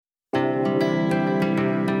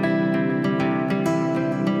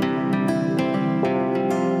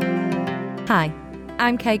Hi,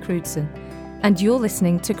 I'm Kay Crewdson, and you're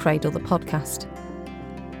listening to Cradle the Podcast.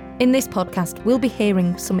 In this podcast, we'll be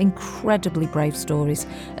hearing some incredibly brave stories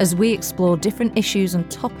as we explore different issues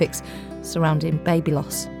and topics surrounding baby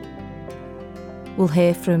loss. We'll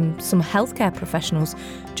hear from some healthcare professionals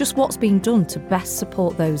just what's being done to best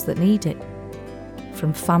support those that need it.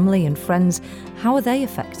 From family and friends, how are they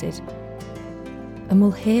affected? And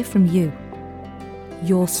we'll hear from you,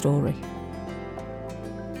 your story.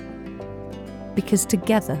 Because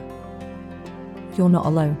together, you're not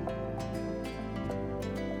alone.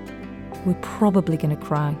 We're probably going to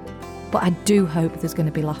cry, but I do hope there's going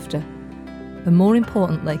to be laughter. And more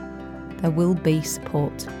importantly, there will be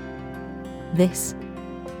support. This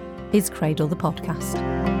is Cradle the Podcast.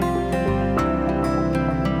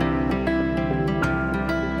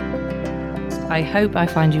 I hope I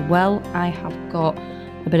find you well. I have got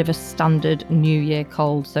a bit of a standard New Year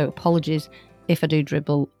cold, so apologies if I do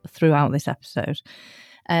dribble throughout this episode.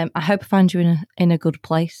 I hope I find you in a good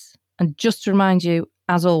place. And just to remind you,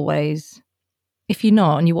 as always, if you're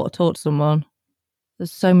not and you want to talk to someone,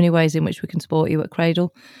 there's so many ways in which we can support you at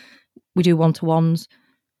Cradle. We do one-to-ones.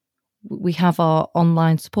 We have our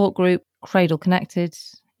online support group, Cradle Connected.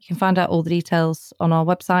 You can find out all the details on our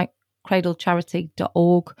website,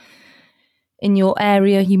 cradlecharity.org. In your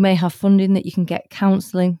area, you may have funding that you can get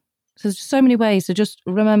counselling. So there's just so many ways. So just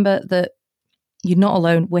remember that you're not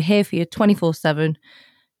alone. We're here for you 24/7.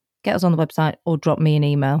 Get us on the website or drop me an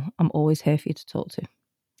email. I'm always here for you to talk to.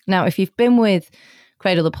 Now, if you've been with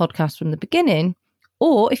Cradle the Podcast from the beginning,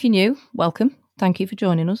 or if you're new, welcome. Thank you for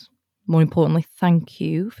joining us. More importantly, thank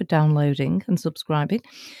you for downloading and subscribing.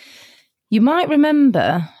 You might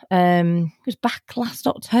remember, it was back last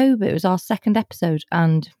October. It was our second episode,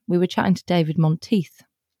 and we were chatting to David Monteith.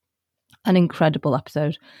 An incredible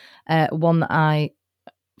episode. One that I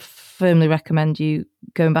firmly recommend you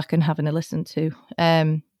going back and having a listen to.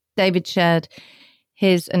 David shared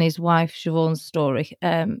his and his wife Siobhan's story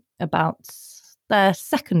about their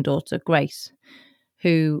second daughter, Grace,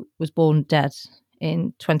 who was born dead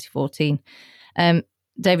in 2014.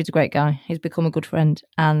 David's a great guy. He's become a good friend.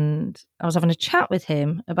 And I was having a chat with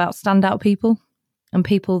him about standout people and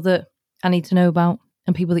people that I need to know about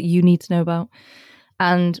and people that you need to know about.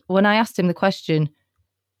 And when I asked him the question,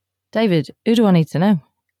 David, who do I need to know?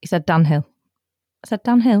 He said, Dan Hill. I said,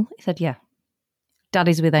 Dan Hill? He said, yeah.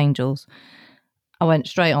 Daddies with Angels. I went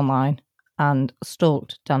straight online and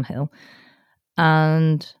stalked Dan Hill.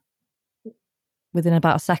 And within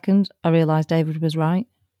about a second, I realised David was right.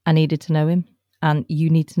 I needed to know him. And you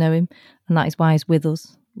need to know him. And that is why he's with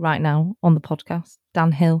us right now on the podcast.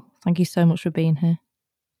 Dan Hill, thank you so much for being here.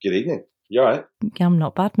 Good evening. You all right? Yeah, I'm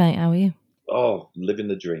not bad, mate. How are you? Oh, living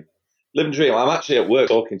the dream. Living the dream. I'm actually at work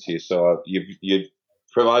talking to you, so you've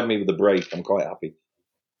provided me with a break. I'm quite happy.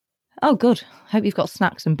 Oh, good. Hope you've got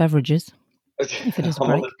snacks and beverages. If it is a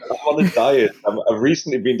break. I'm on a diet. I've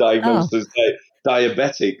recently been diagnosed as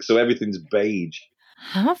diabetic, so everything's beige.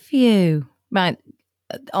 Have you? Right.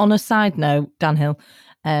 On a side note, Dan Hill,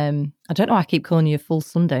 I don't know why I keep calling you a full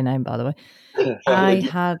Sunday name, by the way. As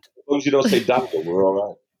long as you don't say Daniel, we're all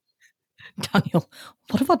right. Daniel,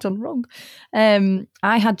 what have I done wrong?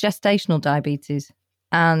 I had gestational diabetes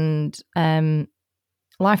and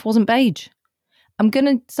life wasn't beige. I'm going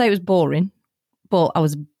to say it was boring, but I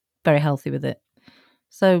was very healthy with it.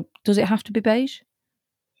 So does it have to be beige?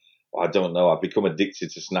 I don't know. I've become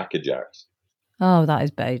addicted to Snacker Jacks. Oh, that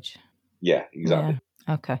is beige. Yeah, exactly.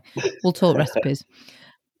 Yeah. Okay. We'll talk recipes,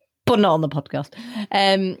 but not on the podcast.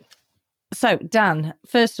 So, Dan,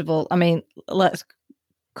 first of all, I mean, let's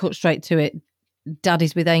cut straight to it.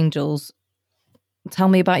 Daddies with Angels. Tell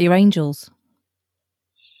me about your angels.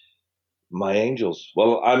 My angels.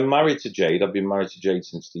 Well, I'm married to Jade. I've been married to Jade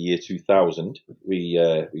since the year 2000. We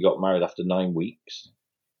got married after 9 weeks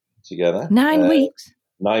together. 9 weeks?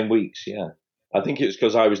 9 weeks, yeah. I think it was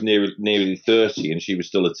because I was nearly 30 and she was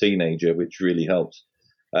still a teenager, which really helped.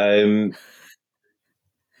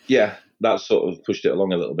 Yeah, that sort of pushed it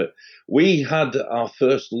along a little bit. We had our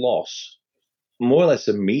first loss more or less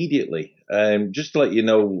immediately. Just to let you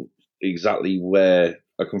know exactly where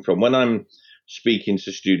I come from. When I'm speaking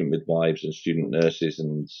to student midwives and student nurses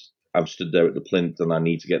and I've stood there at the plinth and I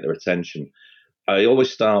need to get their attention, I always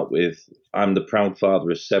start with, I'm the proud father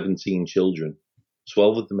of 17 children.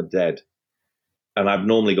 12 of them are dead. And I've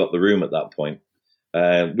normally got the room at that point.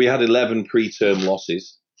 We had 11 preterm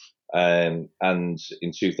losses. And in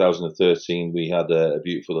 2013, we had a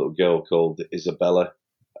beautiful little girl called Isabella,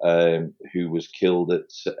 who was killed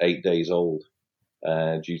at 8 days old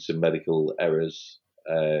due to medical errors.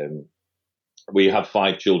 We had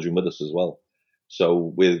 5 children with us as well.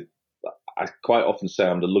 So I quite often say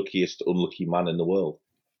I'm the luckiest unlucky man in the world.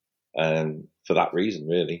 And for that reason,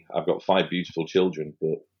 really, I've got 5 beautiful children,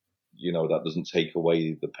 but that doesn't take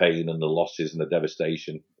away the pain and the losses and the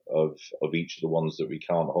devastation of each of the ones that we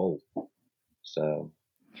can't hold. So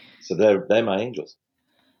they're my angels.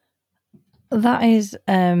 That is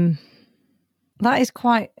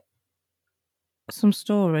quite some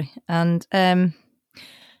story. And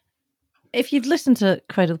if you've listened to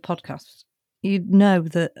Cradle Podcast, you'd know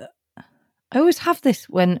that I always have this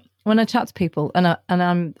when I chat to people, and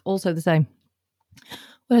I'm also the same.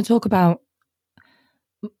 When I talk about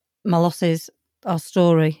my losses, our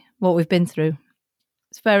story, what we've been through,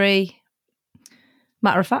 it's very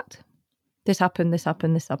matter of fact. This happened, this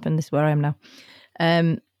happened, this happened, this is where I am now.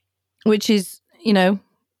 Which is,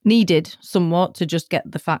 needed somewhat to just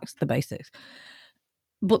get the facts, the basics.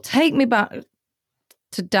 But take me back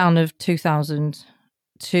to Dan of 2000,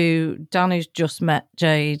 to Dan who's just met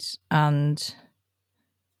Jade, and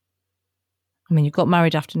you got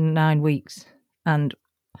married after 9 weeks, and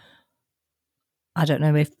I don't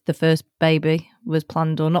know if the first baby was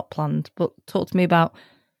planned or not planned, but talk to me about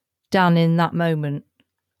Dan in that moment,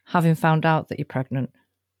 having found out that you're pregnant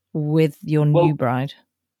with your new bride.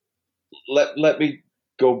 Let me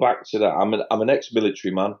go back to that. I'm an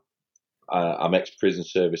ex-military man. I'm ex-prison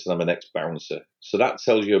service, and I'm an ex-bouncer. So that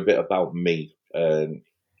tells you a bit about me.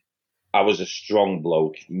 I was a strong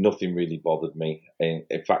bloke. Nothing really bothered me.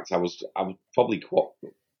 In fact, I was probably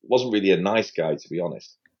wasn't really a nice guy, to be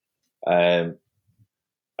honest.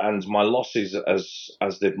 And my losses,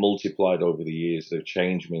 as they've multiplied over the years, they've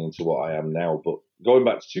changed me into what I am now. But going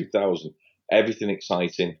back to 2000, everything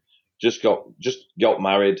exciting. Just got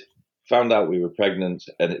married, found out we were pregnant,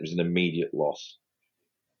 and it was an immediate loss.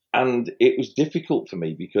 And it was difficult for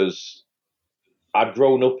me because I'd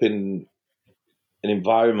grown up in an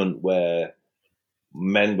environment where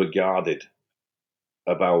men were guarded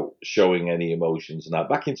about showing any emotions. And that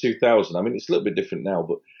back in 2000, it's a little bit different now,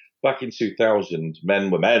 but back in 2000,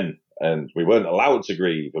 men were men, and we weren't allowed to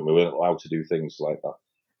grieve, and we weren't allowed to do things like that.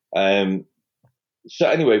 So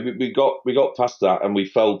anyway, we got past that, and we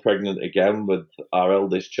fell pregnant again with our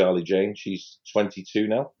eldest, Charlie Jane. She's 22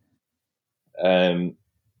 now.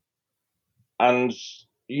 And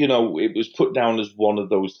it was put down as one of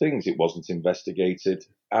those things. It wasn't investigated.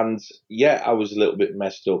 And yeah, I was a little bit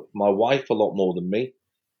messed up. My wife a lot more than me.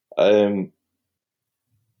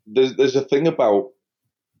 There's a thing about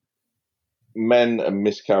men and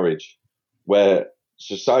miscarriage where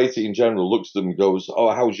society in general looks at them and goes,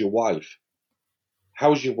 "Oh, how's your wife?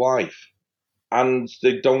 How's your wife?" And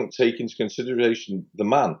they don't take into consideration the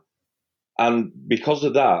man. And because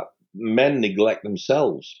of that, men neglect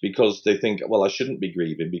themselves because they think, well, I shouldn't be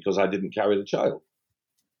grieving because I didn't carry the child.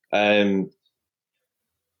 And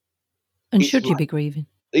should you be grieving?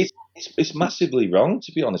 It's massively wrong,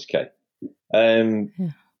 to be honest, Kay.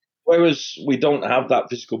 Whereas we don't have that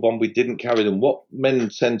physical bond, we didn't carry them. What men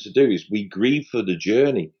tend to do is we grieve for the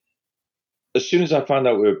journey. As soon as I found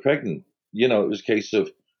out we were pregnant, it was a case of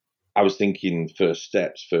I was thinking first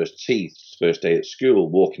steps, first teeth, first day at school,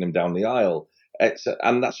 walking them down the aisle,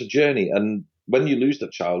 and that's a journey. And when you lose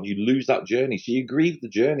that child, you lose that journey. So you grieve the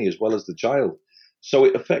journey as well as the child. So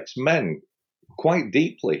it affects men quite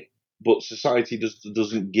deeply, but society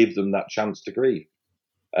doesn't give them that chance to grieve.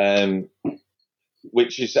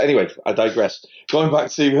 Which is, anyway, I digress. Going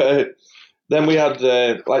back to, then we had,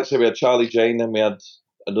 like I say, we had Charlie Jane, then we had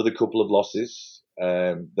another couple of losses.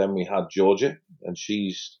 Then we had Georgia, and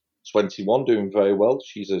she's 21, doing very well.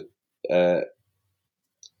 She's a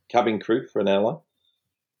cabin crew for an airline.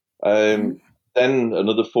 Then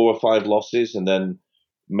another 4 or 5 losses, and then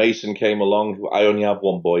Mason came along. I only have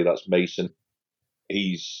one boy, that's Mason.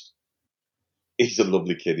 He's a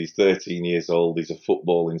lovely kid. He's 13 years old. He's a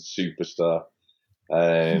footballing superstar.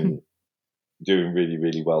 Doing really,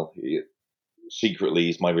 really well. Secretly,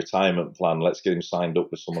 he's my retirement plan. Let's get him signed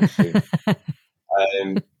up with someone soon.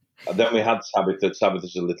 And then we had Tabitha.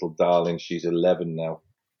 Tabitha's a little darling. She's 11 now.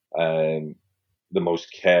 The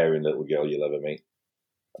most caring little girl you'll ever meet.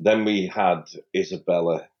 Then we had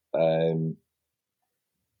Isabella.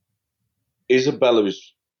 Isabella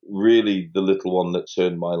is really the little one that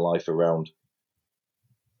turned my life around.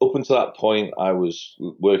 Up until that point, I was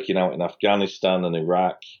working out in Afghanistan and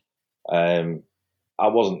Iraq. I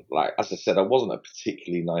wasn't, as I said, I wasn't a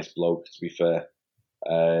particularly nice bloke, to be fair.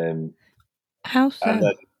 How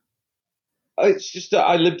so? It's just that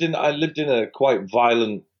I lived in a quite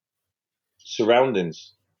violent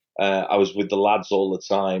surroundings. I was with the lads all the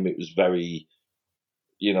time. It was very,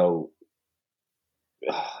 the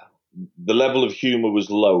level of humour was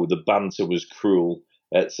low. The banter was cruel.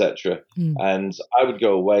 etc. And I would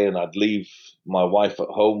go away and I'd leave my wife at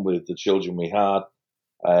home with the children we had,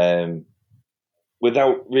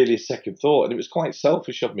 without really a second thought. And it was quite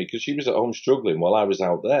selfish of me because she was at home struggling while I was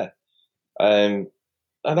out there. And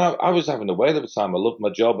I was having a whale of a time. I loved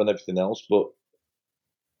my job and everything else, but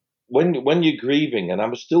when you're grieving, and I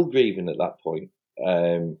was still grieving at that point,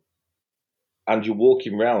 and you're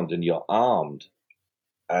walking around and you're armed,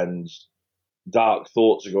 and dark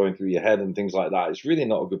thoughts are going through your head and things like that, it's really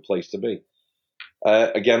not a good place to be.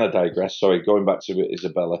 Again, I digress. Sorry, going back to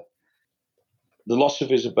Isabella. The loss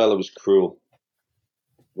of Isabella was cruel.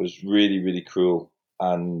 Was really, really cruel,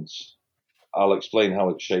 and I'll explain how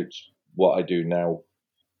it shaped what I do now.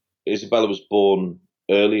 Isabella was born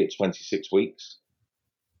early at 26 weeks,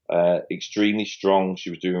 extremely strong.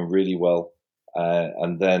 She was doing really well.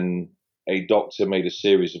 And then a doctor made a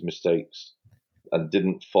series of mistakes and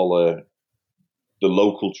didn't follow the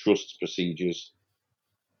local trust procedures.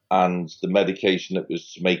 And the medication that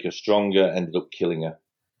was to make her stronger ended up killing her.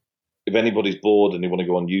 If anybody's bored and they want to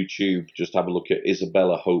go on YouTube, just have a look at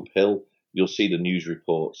Isabella Hope Hill. You'll see the news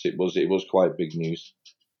reports. It was quite big news.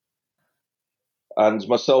 And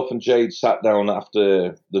myself and Jade sat down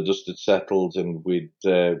after the dust had settled, and we'd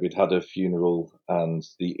had a funeral and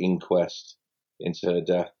the inquest into her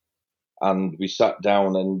death. And we sat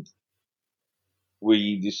down and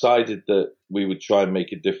we decided that we would try and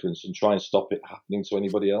make a difference and try and stop it happening to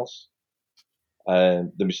anybody else.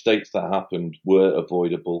 And the mistakes that happened were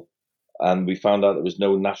avoidable. And we found out there was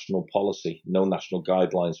no national policy, no national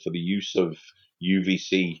guidelines for the use of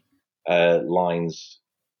UVC lines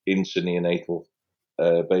into neonatal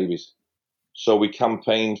babies. So we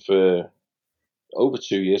campaigned for over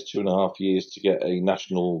 2 years, 2.5 years, to get a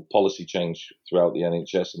national policy change throughout the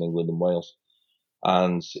NHS in England and Wales.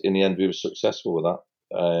 And in the end, we were successful with that.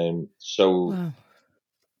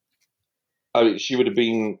 Wow. She would have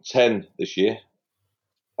been 10 this year.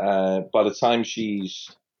 By the time she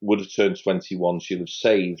would have turned 21, she'd have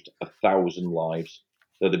saved 1,000 lives.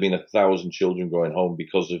 There'd have been 1,000 children going home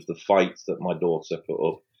because of the fight that my daughter put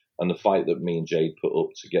up and the fight that me and Jade put up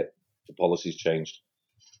to get the policies changed.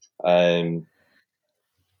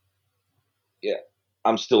 Yeah,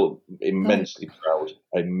 I'm still immensely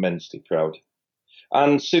proud.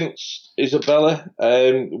 And since Isabella,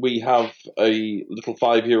 we have a little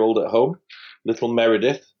 5-year-old at home, little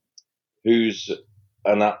Meredith, who's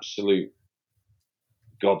an absolute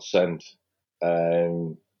godsend.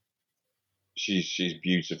 She's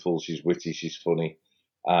beautiful, she's witty, she's funny,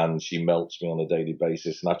 and she melts me on a daily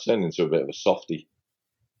basis. And I've turned into a bit of a softie.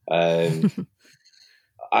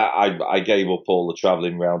 I gave up all the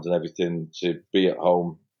travelling around and everything to be at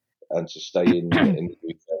home and to stay in the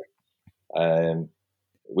UK,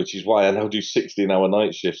 which is why I now do 16-hour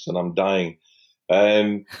night shifts and I'm dying.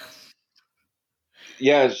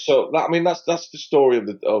 Yeah, so that's the story of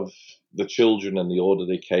the children and the order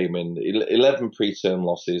they came in. 11 preterm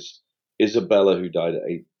losses. Isabella, who died at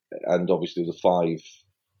 8, and obviously the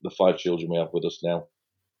five children we have with us now.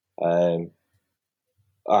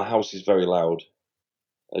 Our house is very loud,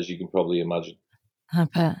 as you can probably imagine. I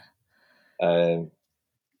bet.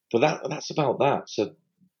 But that's about that. So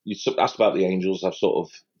you asked about the angels. I've sort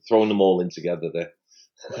of thrown them all in together there.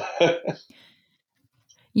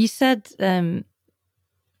 You said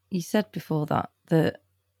before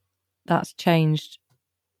that's changed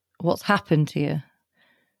what's happened to you.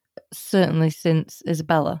 Certainly since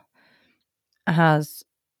Isabella has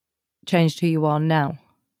changed who you are now.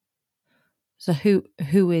 So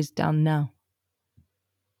who is Dan now?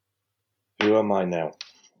 Who am I now?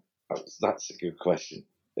 That's a good question.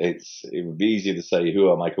 It would be easier to say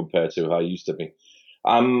who am I compared to who I used to be.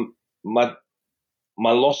 My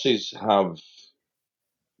losses have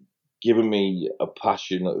given me a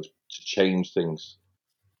passion to change things.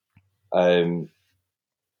 When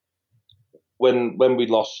we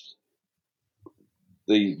lost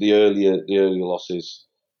the earlier losses,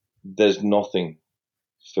 there's nothing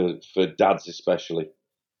for dads especially.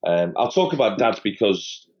 I'll talk about dads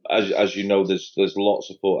because as you know, there's a lot of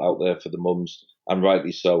support out there for the mums, and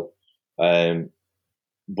rightly so.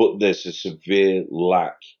 But there's a severe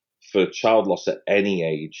lack for child loss at any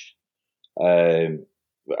age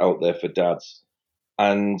out there for dads.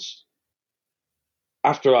 And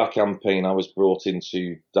after our campaign, I was brought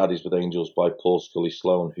into Daddies with Angels by Paul Scully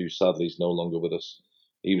Sloan, who sadly is no longer with us.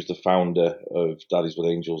 He was the founder of Daddies with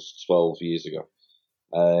Angels 12 years ago.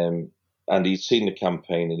 And he'd seen the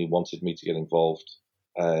campaign and he wanted me to get involved.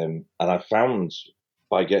 And I found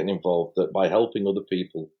by getting involved that by helping other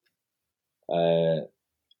people,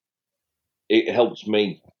 it helps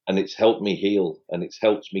me, and it's helped me heal, and it's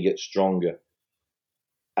helped me get stronger.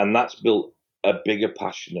 And that's built a bigger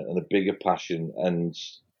passion. And,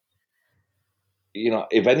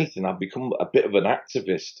 if anything, I've become a bit of an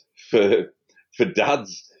activist for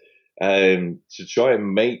dads, to try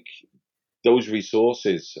and make those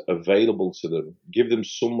resources available to them, give them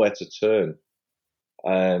somewhere to turn.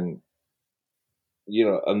 And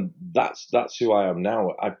that's who I am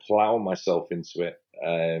now. I plow myself into it.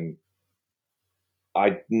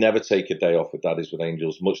 I never take a day off with Daddies with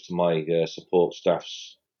Angels, much to my support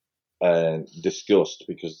staff's disgust,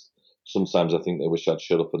 because sometimes I think they wish I'd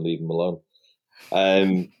shut up and leave them alone.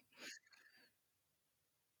 I'm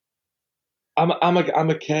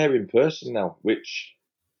a caring person now, which,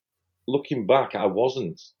 looking back, I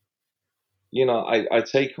wasn't. I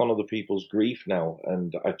take on other people's grief now,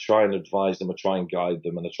 and I try and advise them, I try and guide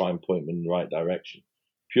them, and I try and point them in the right direction,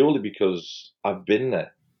 purely because I've been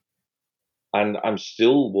there, and I'm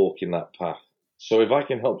still walking that path. So if I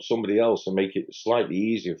can help somebody else and make it slightly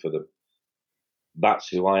easier for them, that's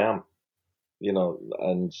who I am,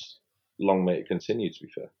 and long may it continue, to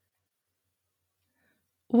be fair.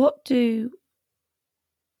 What do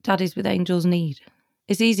Daddies with Angels need?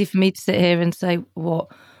 It's easy for me to sit here and say what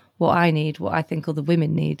I need, what I think other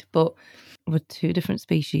women need, but we're two different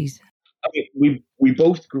species. I mean, we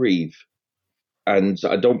both grieve, and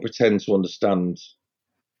I don't pretend to understand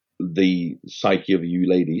the psyche of you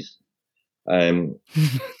ladies.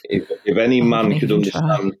 If any man could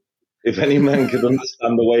understand,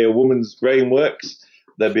 the way a woman's brain works,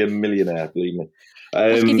 there'd be a millionaire. Believe me.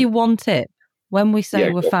 I'll give you one tip: when we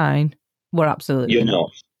say we're fine, we're absolutely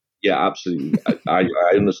not. Yeah, absolutely. I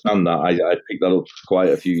understand that. I picked that up quite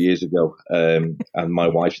a few years ago, and my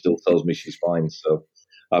wife still tells me she's fine. So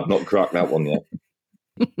I've not cracked that one yet.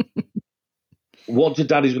 What do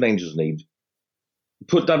Daddies with Angels need?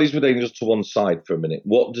 Put Daddies with Angels to one side for a minute.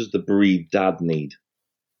 What does the bereaved dad need?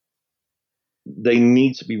 They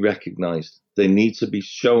need to be recognised. They need to be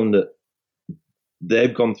shown that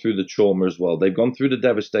they've gone through the trauma as well. They've gone through the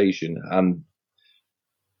devastation, and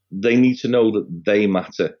they need to know that they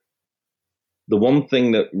matter. The one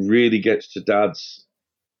thing that really gets to dads,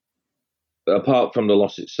 apart from the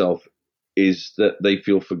loss itself, is that they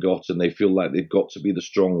feel forgotten. They feel like they've got to be the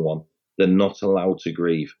strong one. They're not allowed to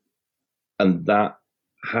grieve. And that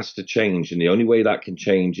has to change. And the only way that can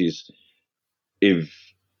change is if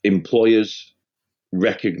employers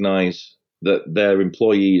recognize that their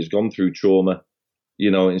employee has gone through trauma.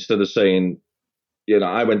 Instead of saying,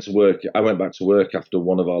 I went back to work after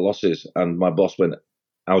one of our losses, and my boss went,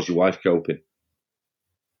 "How's your wife coping?"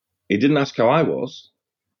 He didn't ask how I was.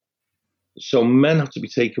 So men have to be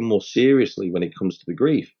taken more seriously when it comes to the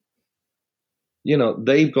grief.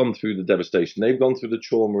 They've gone through the devastation. They've gone through the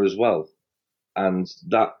trauma as well. And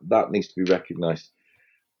that needs to be recognised.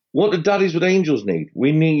 What do Daddies with Angels need?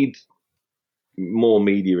 We need more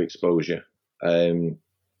media exposure.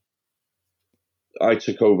 I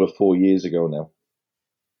took over 4 years ago now.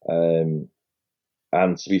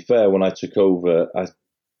 And to be fair, when I took over,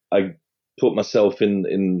 I put myself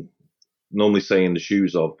in normally saying the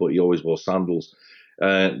shoes of, but he always wore sandals.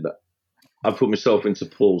 I put myself into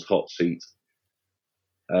Paul's hot seat.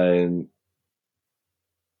 And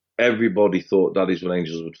everybody thought Daddies with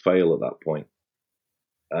Angels would fail at that point.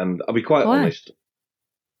 And I'll be quite honest.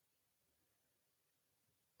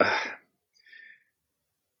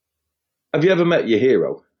 Have you ever met your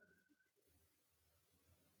hero?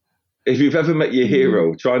 If you've ever met your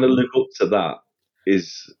hero, trying to live up to that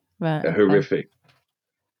is horrific.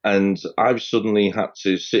 And I've suddenly had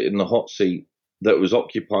to sit in the hot seat that was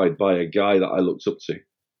occupied by a guy that I looked up to,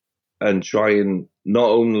 and try and not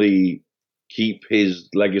only keep his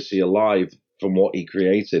legacy alive from what he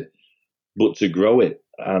created, but to grow it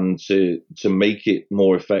and to make it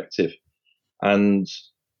more effective. And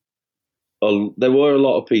there were a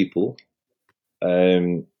lot of people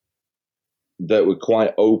that were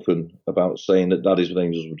quite open about saying that Daddies with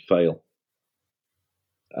Angels would fail.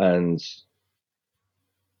 And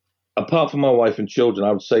apart from my wife and children,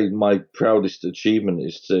 I would say my proudest achievement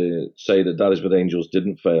is to say that Daddies with Angels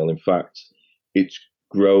didn't fail. In fact, it's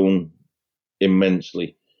grown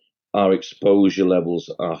immensely. Our exposure levels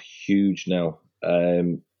are huge now.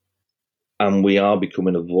 And we are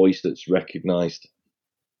becoming a voice that's recognised.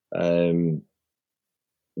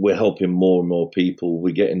 We're helping more and more people.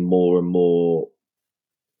 We're getting more and more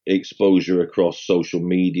exposure across social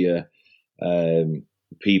media.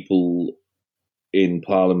 People in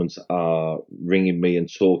Parliament are ringing me and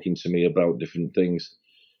talking to me about different things,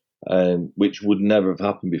 which would never have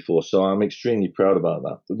happened before. So I'm extremely proud about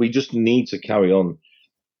that. We just need to carry on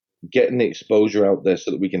getting the exposure out there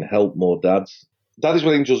so that we can help more dads. Daddies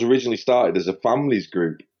with Angels originally started as a families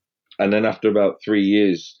group, and then after about 3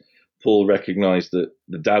 years, Paul recognised that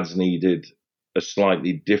the dads needed a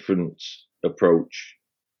slightly different approach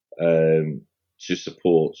to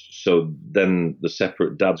support. So then the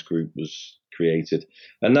separate dads group was created.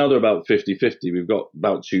 And now they're about 50-50. We've got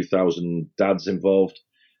about 2,000 dads involved,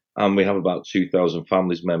 and we have about 2,000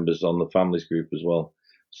 families members on the families group as well.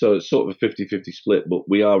 So it's sort of a 50-50 split, but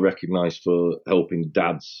we are recognised for helping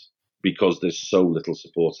dads because there's so little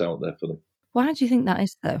support out there for them. Why do you think that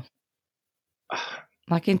is, though?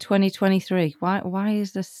 Like in 2023, why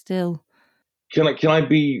is there still? Can I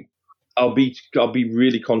be? I'll be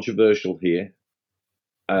really controversial here.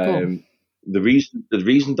 Cool. The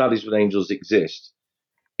reason Daddies with Angels exist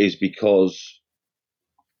is because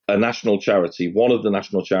a national charity, one of the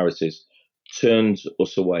national charities, turned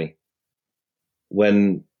us away.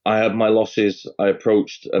 When I had my losses, I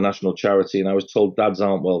approached a national charity and I was told dads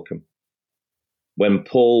aren't welcome. When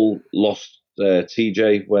Paul lost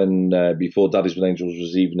TJ, before Daddies with Angels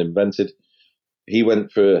was even invented, he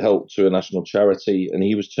went for help to a national charity and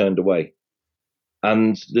he was turned away.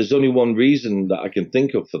 And there's only one reason that I can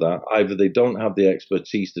think of for that. Either they don't have the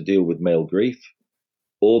expertise to deal with male grief,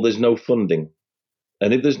 or there's no funding.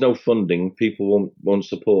 And if there's no funding, people won't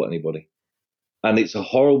support anybody. And it's a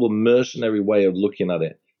horrible mercenary way of looking at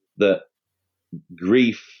it, that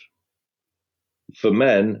grief for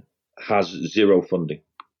men has zero funding.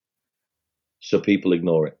 So people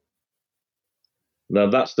ignore it.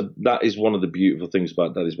 Now that is one of the beautiful things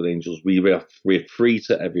about Daddies with Angels. We're free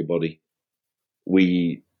to everybody.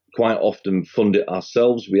 We quite often fund it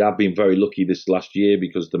ourselves. We have been very lucky this last year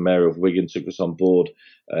because the Mayor of Wigan took us on board.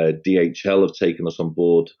 DHL have taken us on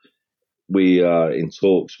board. We are in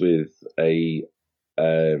talks with a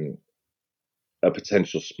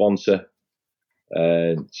potential sponsor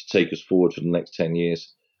to take us forward for the next 10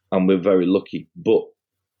 years. And we're very lucky. But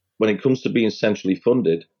when it comes to being centrally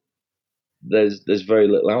funded, there's very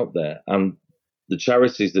little out there. And the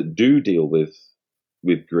charities that do deal with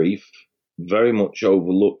grief very much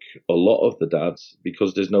overlook a lot of the dads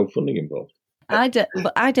because there's no funding involved. I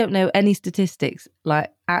don't know any statistics,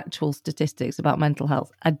 like actual statistics about mental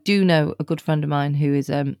health. I do know a good friend of mine who is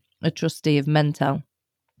a trustee of Mental,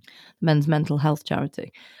 men's mental health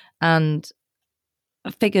charity, and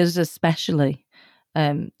figures especially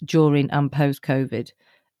during and post-COVID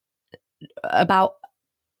about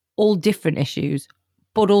all different issues,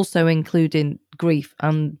 but also including grief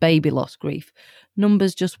and baby loss grief.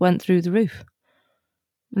 Numbers just went through the roof.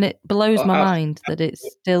 And it blows my mind that it's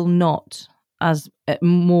still not as a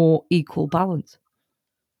more equal balance.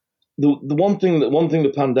 The one thing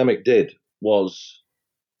the pandemic did was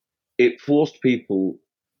it forced people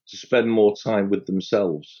to spend more time with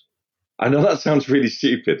themselves. I know that sounds really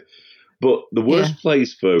stupid, but the worst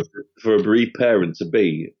place for a bereaved parent to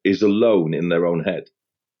be is alone in their own head.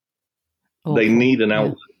 Awful. They need an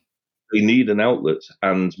outlet. They need an outlet.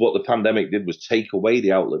 And what the pandemic did was take away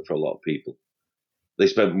the outlet for a lot of people. They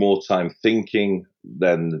spent more time thinking,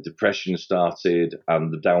 then the depression started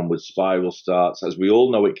and the downward spiral starts. As we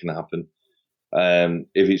all know, it can happen.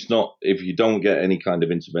 If you don't get any kind of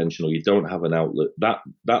intervention or you don't have an outlet,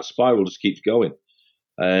 that spiral just keeps going.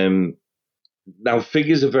 Now,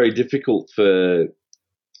 figures are very difficult for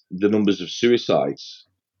the numbers of suicides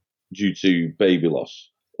due to baby loss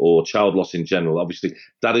or child loss in general. Obviously,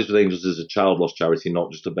 Daddies with Angels is a child loss charity,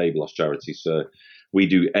 not just a baby loss charity. So we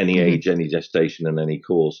do any age, any gestation, and any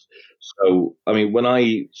cause. So, I mean, when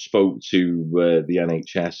I spoke to the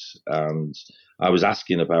NHS and I was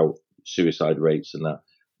asking about suicide rates and that,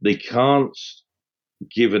 they can't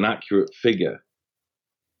give an accurate figure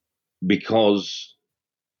because,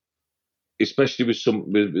 especially with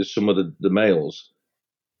some of the males,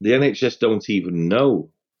 the NHS don't even know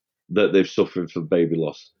that they've suffered from baby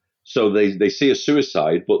loss. So they see a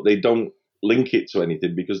suicide, but they don't link it to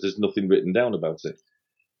anything because there's nothing written down about it.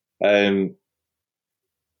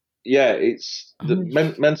 It's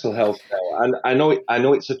the mental health now, and I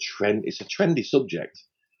know it's a trend. It's a trendy subject.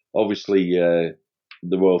 Obviously, the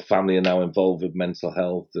royal family are now involved with mental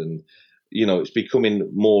health, and it's becoming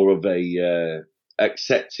more of a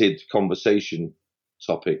accepted conversation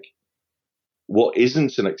topic. What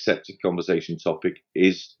isn't an accepted conversation topic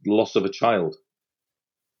is the loss of a child.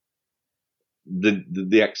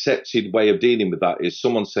 The accepted way of dealing with that is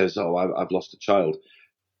someone says, "Oh, I've lost a child."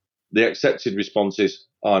 The accepted response is,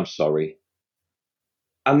 "Oh, I'm sorry,"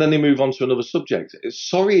 and then they move on to another subject.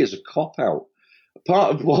 Sorry is a cop out.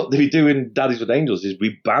 Part of what they do in Daddies with Angels is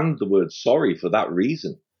we banned the word sorry for that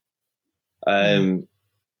reason.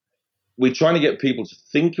 We're trying to get people to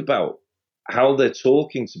think about how they're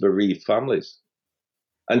talking to bereaved families.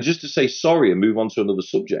 And just to say sorry and move on to another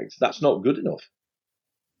subject, that's not good enough.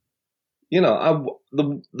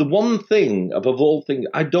 The one thing above all things,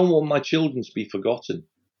 I don't want my children to be forgotten.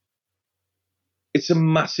 It's a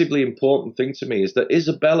massively important thing to me, is that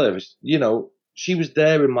Isabella, she was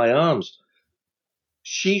there in my arms.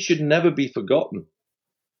 She should never be forgotten.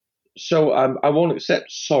 So I won't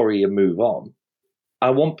accept sorry and move on. I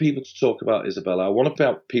want people to talk about Isabella. I want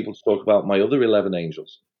people to talk about my other 11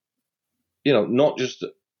 angels. Not just,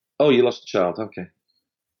 oh, you lost a child. Okay.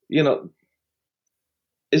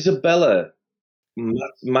 Isabella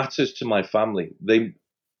matters to my family.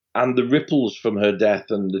 And the ripples from her death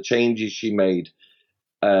and the changes she made,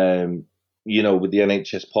 with the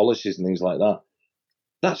NHS policies and things like that,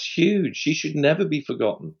 that's huge. She should never be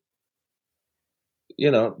forgotten.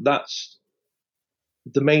 That's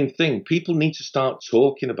the main thing. People need to start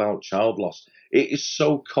talking about child loss. It is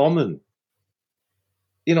so common.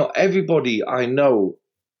 Everybody I know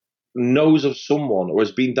knows of someone or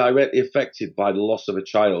has been directly affected by the loss of a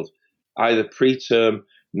child, either preterm,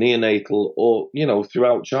 neonatal, or,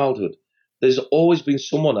 throughout childhood. There's always been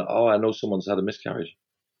someone I know someone's had a miscarriage.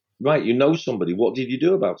 Right, you know somebody. What did you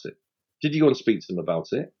do about it? Did you go and speak to them about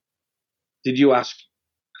it? Did you ask,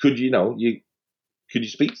 could you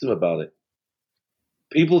speak to them about it?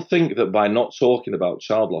 People think that by not talking about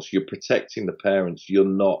child loss, you're protecting the parents. You're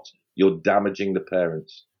not. You're damaging the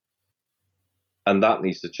parents. And that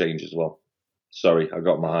needs to change as well. Sorry, I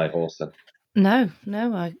got my high horse then. No,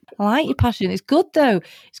 I like your passion. It's good, though.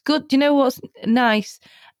 It's good. Do you know what's nice?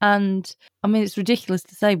 And I mean, it's ridiculous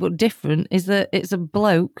to say, but different is that it's a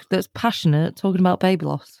bloke that's passionate talking about baby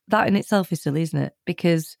loss. That in itself is silly, isn't it?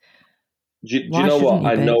 Because do you know what?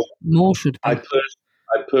 I know more should be. I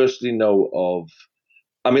personally know of.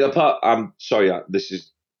 I mean, I'm sorry, this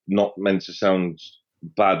is not meant to sound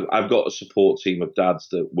bad. I've got a support team of dads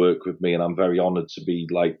that work with me, and I'm very honoured to be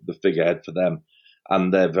like the figurehead for them.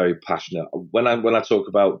 And they're very passionate. When I talk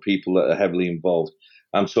about people that are heavily involved,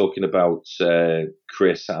 I'm talking about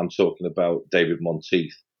Chris. I'm talking about David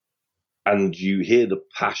Monteith, and you hear the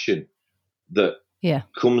passion that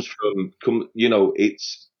comes from.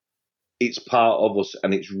 It's part of us,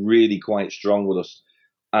 and it's really quite strong with us.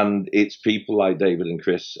 And it's people like David and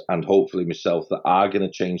Chris, and hopefully myself, that are going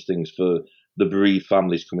to change things for the bereaved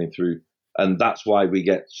families coming through. And that's why we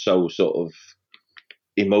get so sort of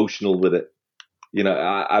emotional with it.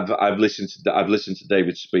 I've listened to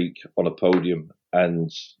David speak on a podium, and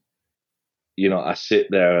I sit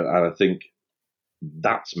there and I think,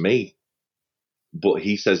 that's me, but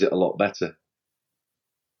he says it a lot better.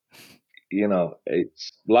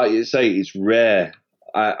 It's like you say, it's rare.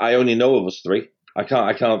 I only know of us three. I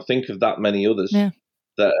can't think of that many others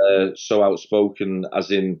that are so outspoken.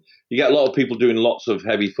 As in, you get a lot of people doing lots of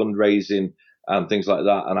heavy fundraising and things like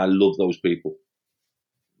that, and I love those people.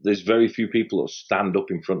 There's very few people that stand up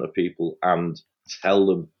in front of people and tell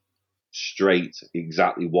them straight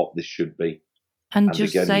exactly what this should be. And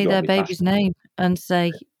just say their baby's name and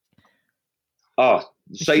say,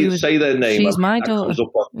 say their name. She's my daughter.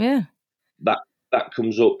 That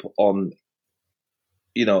comes up on,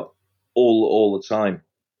 all the time.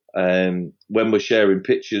 When we're sharing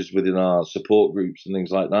pictures within our support groups and things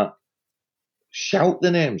like that, shout the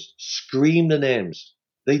names, scream the names.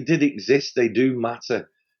 They did exist. They do matter.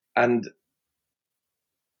 And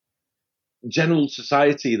general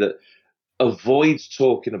society that avoids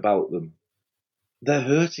talking about them, they're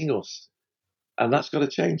hurting us, and that's got to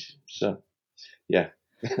change. So, yeah.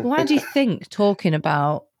 Why do you think talking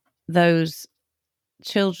about those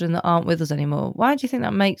children that aren't with us anymore, why do you think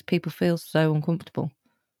that makes people feel so uncomfortable?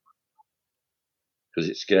 Because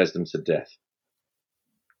it scares them to death.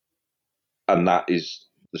 And that is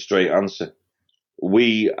the straight answer.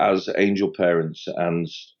 We, as angel parents, and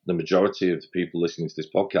the majority of the people listening to this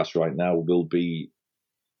podcast right now, will be,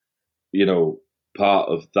 part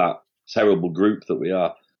of that terrible group that we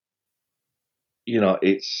are.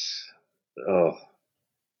 It's,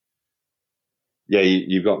 yeah,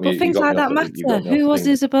 you got me. But things like that matter. Who was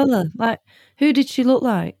Isabella? Like, who did she look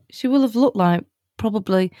like? She will have looked like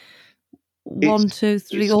probably 1, 2,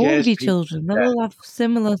 3, all of your children. They all have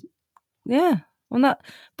similar,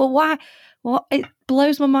 but why? What? It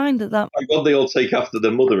blows my mind that. Thank God they all take after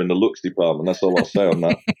their mother in the looks department. That's all I'll say on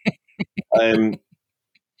that.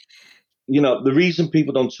 The reason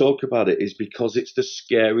people don't talk about it is because it's the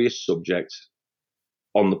scariest subject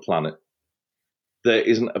on the planet. There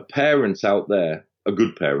isn't a parent out there, a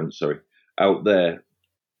good parent, out there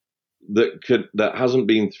that hasn't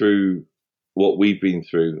been through what we've been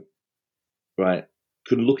through, right?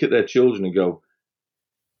 Could look at their children and go,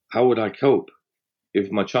 how would I cope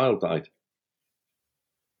if my child died?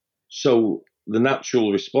 So the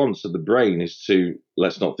natural response of the brain is to,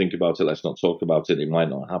 let's not think about it, let's not talk about it, it might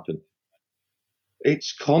not happen.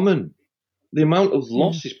 It's common. The amount of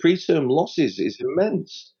losses, preterm losses, is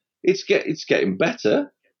immense. It's getting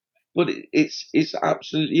better, but it's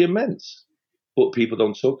absolutely immense. But people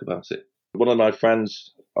don't talk about it. One of my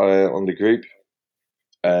friends on the group,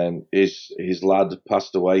 his lad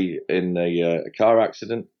passed away in a car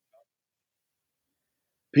accident.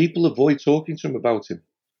 People avoid talking to him about him.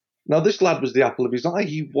 Now, this lad was the apple of his eye.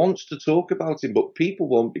 He wants to talk about him, but people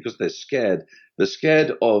won't because they're scared. They're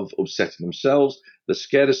scared of upsetting themselves. They're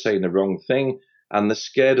scared of saying the wrong thing, and they're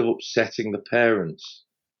scared of upsetting the parents.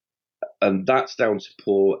 And that's down to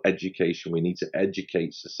poor education. We need to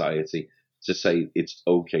educate society to say it's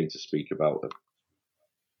okay to speak about them.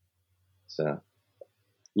 So,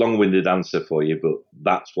 long-winded answer for you, but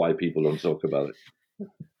that's why people don't talk about it.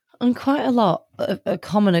 And quite a lot, a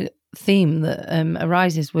common theme that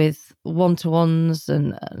arises with one-to-ones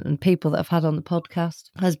and people that I've had on the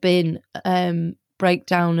podcast has been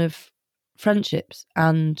breakdown of friendships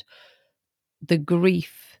and the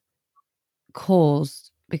grief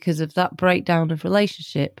caused because of that breakdown of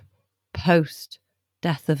relationship post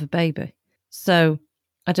death of a baby. So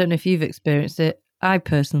I don't know if you've experienced it. I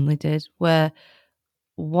personally did, where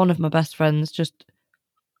one of my best friends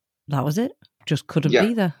that was it, just couldn't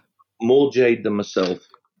be there. More Jade than myself,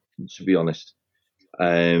 to be honest.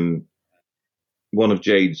 One of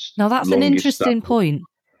Jade's. Now that's an interesting point.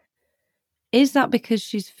 Is that because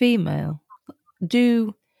she's female?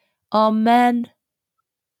 Are men?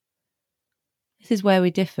 This is where we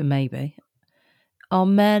differ, maybe. Are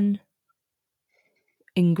men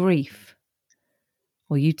in grief?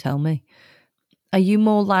 Or you tell me. Are you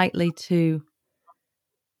more likely to...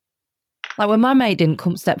 Like when my mate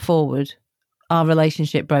didn't step forward, our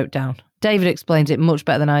relationship broke down. David explains it much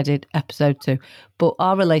better than I did, episode 2. But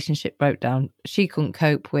our relationship broke down. She couldn't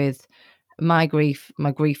cope with my grief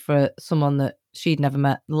for someone that she'd never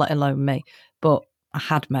met, let alone me. But I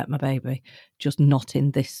had met my baby, just not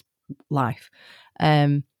in this life.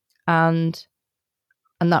 And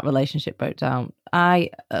that relationship broke down.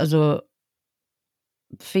 I, as a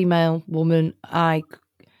female woman,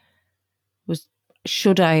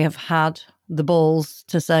 should I have had the balls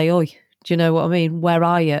to say, oi, do you know what I mean? Where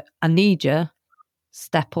are you? I need you.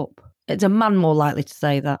 Step up. It's a man more likely to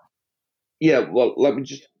say that. Yeah, well,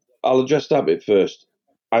 I'll address that bit first.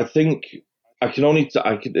 I think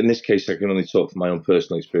in this case, I can only talk from my own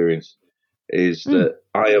personal experience, is that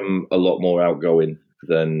I am a lot more outgoing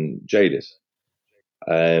than Jade is.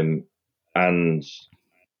 And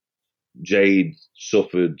Jade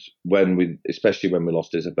suffered especially when we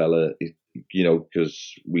lost Isabella,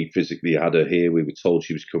 because we physically had her here. We were told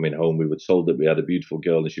she was coming home. We were told that we had a beautiful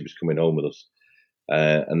girl and she was coming home with us.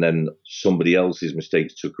 And then somebody else's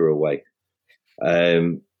mistakes took her away.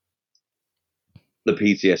 The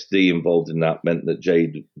PTSD involved in that meant that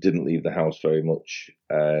Jade didn't leave the house very much,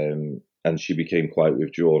 and she became quite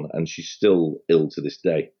withdrawn, and she's still ill to this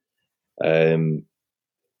day.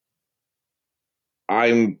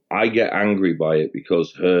 I get angry by it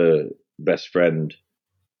because her best friend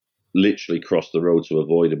literally crossed the road to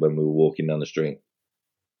avoid her when we were walking down the street.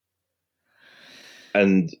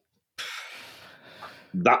 And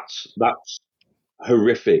that's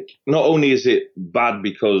horrific. Not only is it bad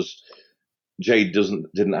because Jade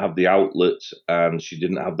didn't have the outlet and she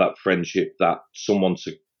didn't have that friendship, that someone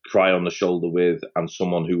to cry on the shoulder with and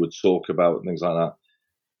someone who would talk about things like that.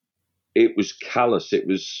 It was callous. It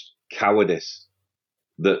was cowardice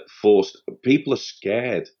that forced people are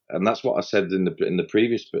scared, and that's what I said in the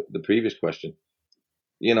previous question.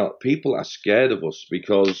 People are scared of us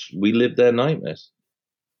because we live their nightmares,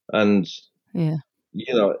 and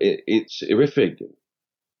it's horrific.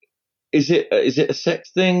 Is it a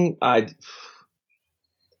sex thing?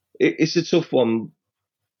 It's a tough one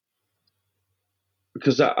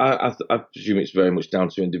because I presume it's very much down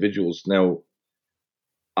to individuals. Now,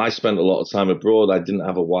 I spent a lot of time abroad. I didn't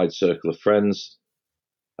have a wide circle of friends.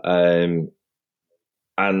 And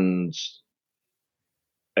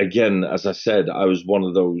again, as I said, I was one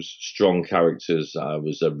of those strong characters. I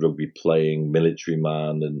was a rugby playing military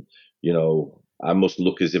man, and I must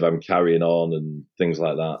look as if I'm carrying on and things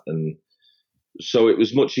like that. And so it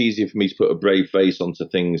was much easier for me to put a brave face onto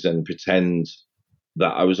things and pretend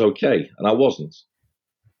that I was okay, and I wasn't.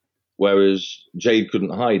 Whereas Jade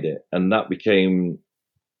couldn't hide it, and that became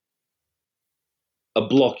a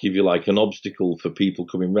block, if you like, an obstacle for people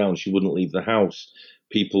coming round. She wouldn't leave the house.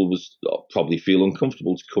 People was probably feel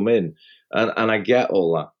uncomfortable to come in. And I get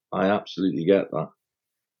all that. I absolutely get that.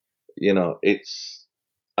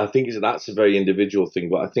 I think that's a very individual thing,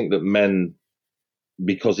 but I think that men,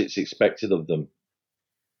 because it's expected of them,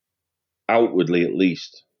 outwardly at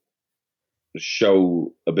least,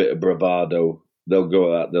 show a bit of bravado they'll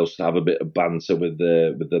go out, they'll have a bit of banter with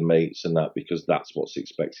the mates and that, because that's what's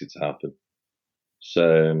expected to happen.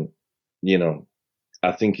 So,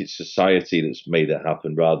 I think it's society that's made it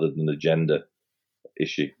happen rather than the gender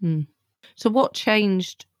issue. So what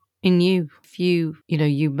changed in you? If you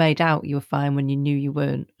made out you were fine when you knew you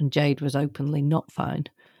weren't, and Jade was openly not fine.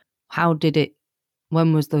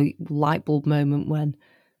 When was the light bulb moment when,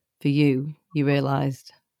 for you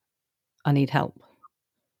realised, I need help?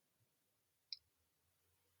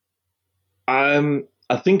 I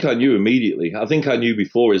think I knew immediately. I think I knew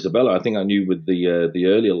before Isabella. I think I knew with the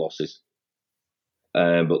earlier losses.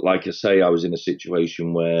 But like I say, I was in a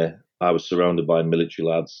situation where I was surrounded by military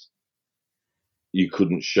lads. You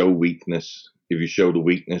couldn't show weakness. If you showed a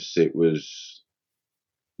weakness, it was,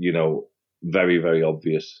 very, very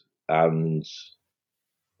obvious. And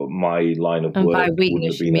my line of work wouldn't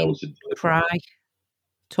have been able to do it. Cry,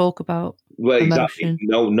 talk about exactly.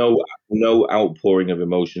 emotion. No outpouring of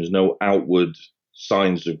emotions, no outward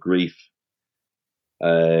signs of grief.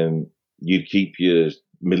 You'd keep your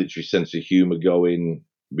military sense of humor going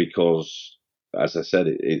because, as I said,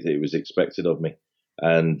 it was expected of me.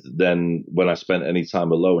 And then when I spent any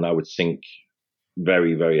time alone, I would sink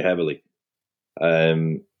very, very heavily.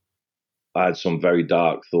 I had some very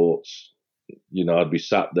dark thoughts. I'd be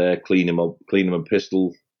sat there cleaning a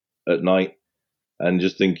pistol at night and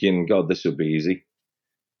just thinking, God, this would be easy.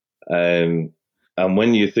 And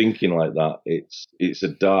when you're thinking like that, it's a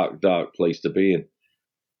dark, dark place to be in.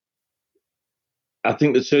 I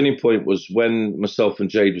think the turning point was when myself and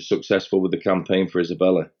Jade were successful with the campaign for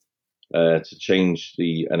Isabella to change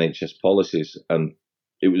the NHS policies. And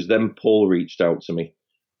it was then Paul reached out to me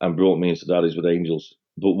and brought me into Daddies with Angels.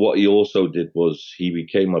 But what he also did was he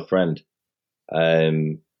became my friend.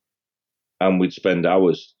 And we'd spend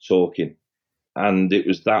hours talking. And it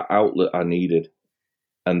was that outlet I needed.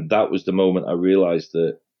 And that was the moment I realized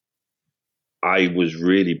that I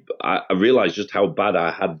realized just how bad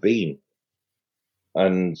I had been.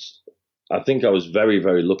 And I think I was very,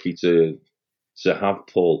 very lucky to have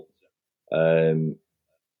Paul.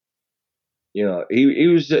 He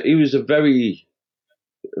was a very,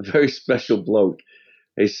 very special bloke.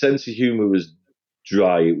 His sense of humor was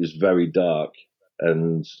dry. It was very dark,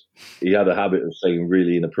 and he had a habit of saying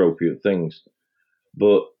really inappropriate things.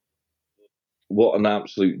 But what an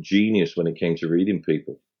absolute genius when it came to reading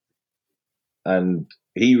people. And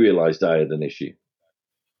he realized I had an issue.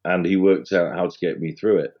 And he worked out how to get me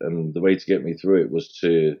through it. And the way to get me through it was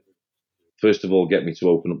to, first of all, get me to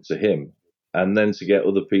open up to him, and then to get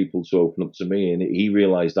other people to open up to me. And he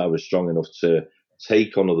realized I was strong enough to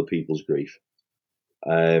take on other people's grief.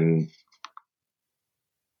 And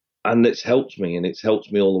it's helped me, and it's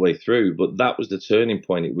helped me all the way through. But that was the turning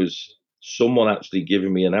point. It was someone actually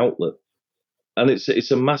giving me an outlet. And it's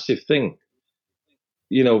a massive thing.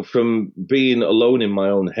 From being alone in my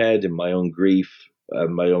own head, in my own grief,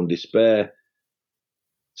 my own despair,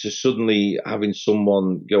 to suddenly having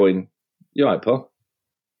someone going, "You all right, Paul?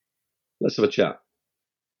 Let's have a chat."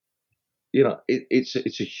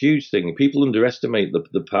 It's a huge thing. People underestimate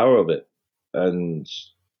the power of it, and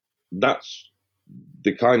that's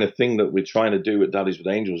the kind of thing that we're trying to do at Daddies with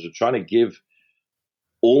Angels. We're trying to give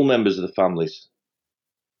all members of the families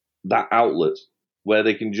that outlet where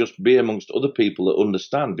they can just be amongst other people that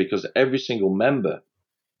understand, because every single member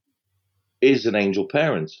is an angel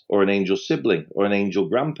parent or an angel sibling or an angel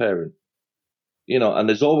grandparent, and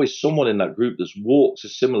there's always someone in that group that's walked a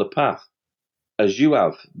similar path as you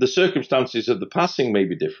have. The circumstances of the passing may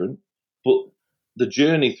be different, but the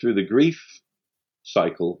journey through the grief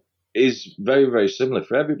cycle is very, very similar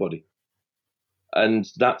for everybody. And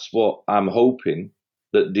that's what I'm hoping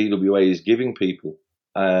that DWA is giving people.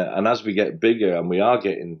 And as we get bigger, and we are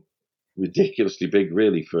getting ridiculously big,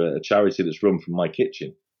 really, for a charity that's run from my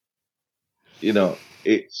kitchen,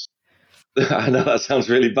 it's, I know that sounds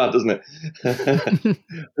really bad, doesn't it?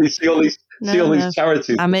 You see all these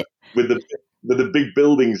charities with the big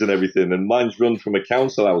buildings and everything, and mine's run from a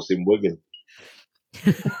council house in Wigan.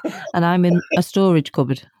 And I'm in a storage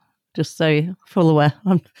cupboard, just so you're full aware.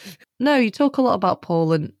 No, you talk a lot about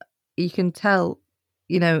Paul, and you can tell,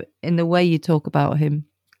 in the way you talk about him,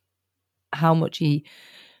 how much he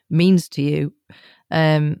means to you,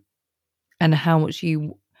 and how much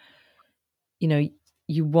you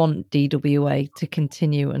want DWA to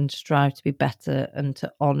continue and strive to be better and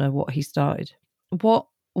to honour what he started. What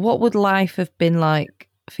would life have been like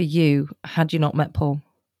for you had you not met Paul?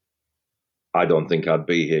 I don't think I'd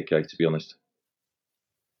be here, Kate, to be honest.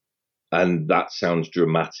 And that sounds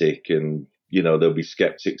dramatic, and there'll be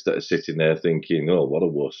skeptics that are sitting there thinking, "Oh, what a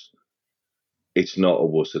wuss." It's not a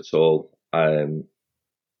wuss at all.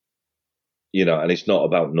 and it's not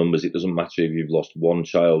about numbers. It doesn't matter if you've lost one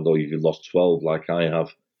child or if you've lost 12 like I have.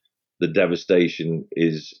 The devastation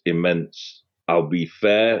is immense. I'll be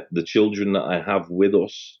fair, the children that I have with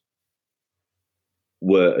us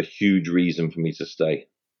were a huge reason for me to stay.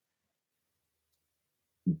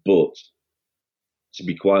 But to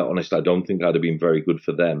be quite honest, I don't think I'd have been very good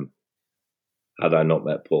for them had I not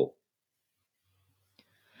met Paul.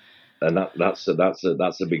 And that's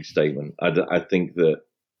a big statement. I think that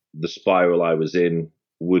the spiral I was in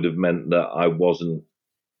would have meant that I wasn't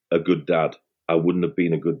a good dad. I wouldn't have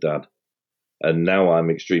been a good dad. And now I'm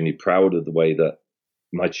extremely proud of the way that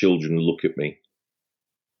my children look at me.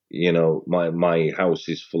 My house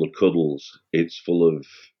is full of cuddles. It's full of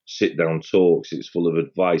sit-down talks. It's full of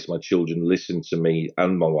advice. My children listen to me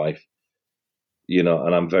and my wife, and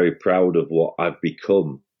I'm very proud of what I've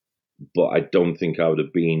become. But I don't think I would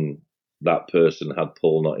have been that person had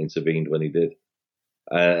Paul not intervened when he did.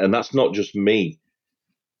 And that's not just me.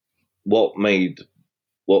 What made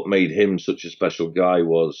him such a special guy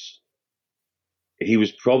was he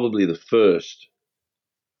was probably the first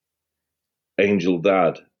angel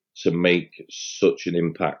dad to make such an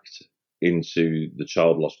impact into the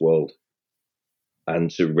child lost world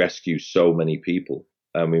and to rescue so many people.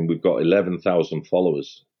 I mean, we've got 11,000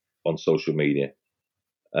 followers on social media,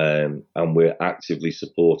 and we're actively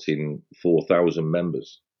supporting 4,000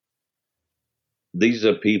 members. These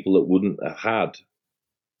are people that wouldn't have had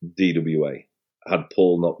DWA had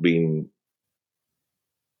Paul not been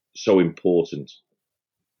so important.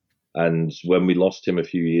 And when we lost him a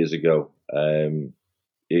few years ago,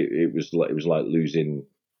 it was like losing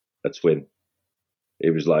a twin.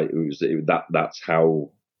 That's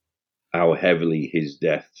how heavily his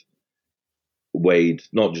death weighed,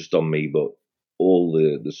 not just on me, but all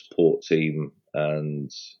the support team,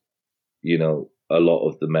 and a lot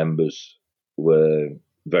of the members were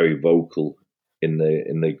very vocal in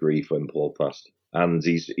their grief when Paul passed, and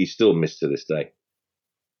he's still missed to this day.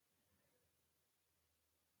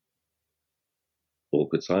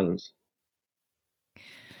 Awkward silence.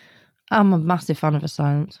 I'm a massive fan of a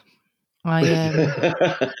silence.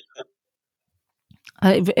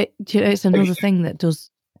 It's another thing that does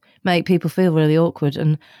make people feel really awkward,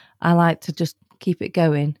 and I like to just keep it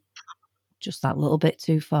going just that little bit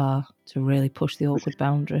too far to really push the awkward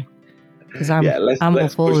boundary. Because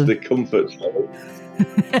let's push the comfort zone.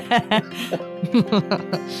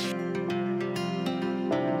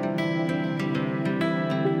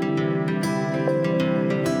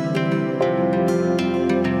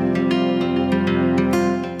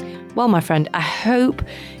 Well, my friend, I hope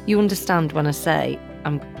you understand when I say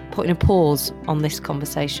I'm putting a pause on this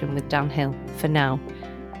conversation with Dan Hill for now.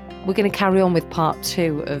 We're going to carry on with part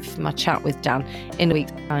 2 of my chat with Dan in a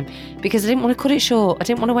week's time, because I didn't want to cut it short. I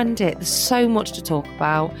didn't want to end it. There's so much to talk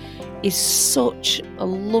about. He's such a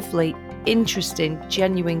lovely, interesting,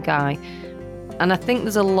 genuine guy. And I think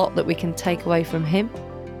there's a lot that we can take away from him.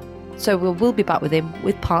 So we'll be back with him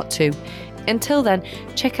with part 2. Until then,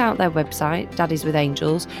 check out their website, Daddies with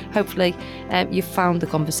Angels. Hopefully you've found the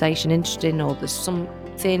conversation interesting, or there's some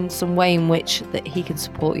way in which that he can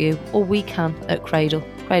support you, or we can at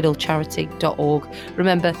cradlecharity.org.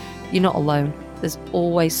 Remember, you're not alone. There's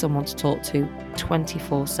always someone to talk to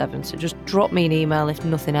 24/7. So just drop me an email if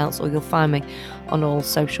nothing else, or you'll find me on all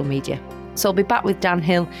social media. So I'll be back with Dan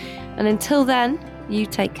Hill. And until then, you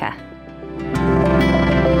take care.